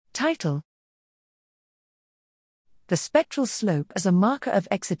Title: The spectral slope as a marker of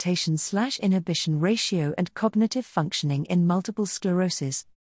excitation/inhibition ratio and cognitive functioning in multiple sclerosis.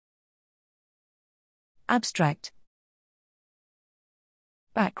 Abstract.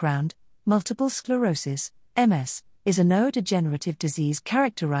 Background: Multiple sclerosis, MS, is a neurodegenerative disease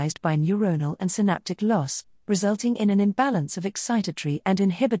characterized by neuronal and synaptic loss, resulting in an imbalance of excitatory and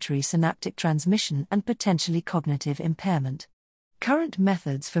inhibitory synaptic transmission and potentially cognitive impairment. Current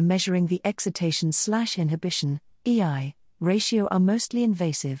methods for measuring the excitation/inhibition (EI) ratio are mostly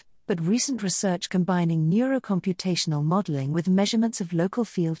invasive, but recent research combining neurocomputational modeling with measurements of local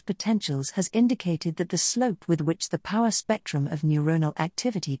field potentials has indicated that the slope with which the power spectrum of neuronal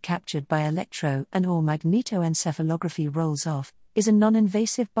activity captured by electro- and/or magnetoencephalography rolls off is a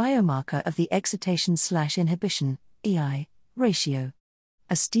non-invasive biomarker of the excitation/inhibition (EI) ratio.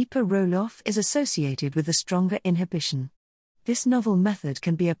 A steeper roll-off is associated with a stronger inhibition. This novel method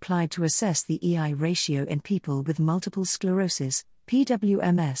can be applied to assess the EI ratio in people with multiple sclerosis,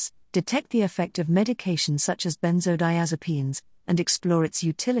 PWMS, detect the effect of medication such as benzodiazepines, and explore its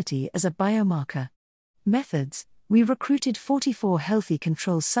utility as a biomarker. Methods: We recruited 44 healthy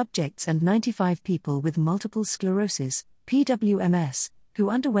control subjects and 95 people with multiple sclerosis, PWMS,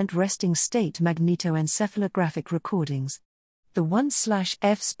 who underwent resting state magnetoencephalographic recordings. The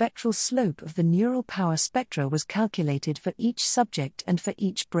 1/f spectral slope of the neural power spectra was calculated for each subject and for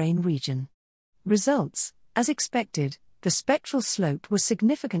each brain region. Results: As expected, the spectral slope was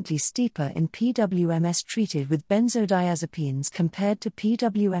significantly steeper in PWMS treated with benzodiazepines compared to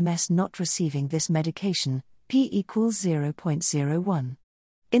PWMS not receiving this medication, p equals 0.01.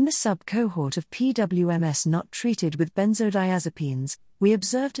 In the sub-cohort of PWMS not treated with benzodiazepines, we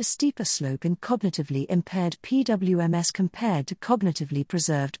observed a steeper slope in cognitively impaired PWMS compared to cognitively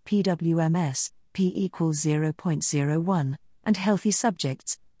preserved PWMS, p equals 0.01, and healthy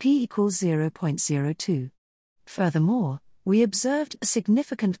subjects, p equals 0.02. Furthermore, we observed a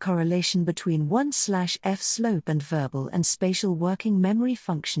significant correlation between 1/f slope and verbal and spatial working memory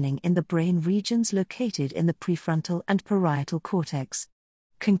functioning in the brain regions located in the prefrontal and parietal cortex.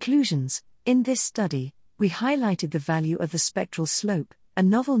 Conclusions: In this study, we highlighted the value of the spectral slope, a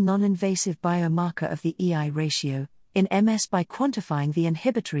novel non-invasive biomarker of the EI ratio, in MS by quantifying the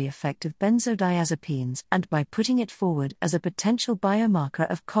inhibitory effect of benzodiazepines and by putting it forward as a potential biomarker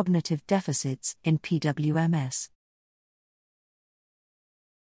of cognitive deficits in PWMS.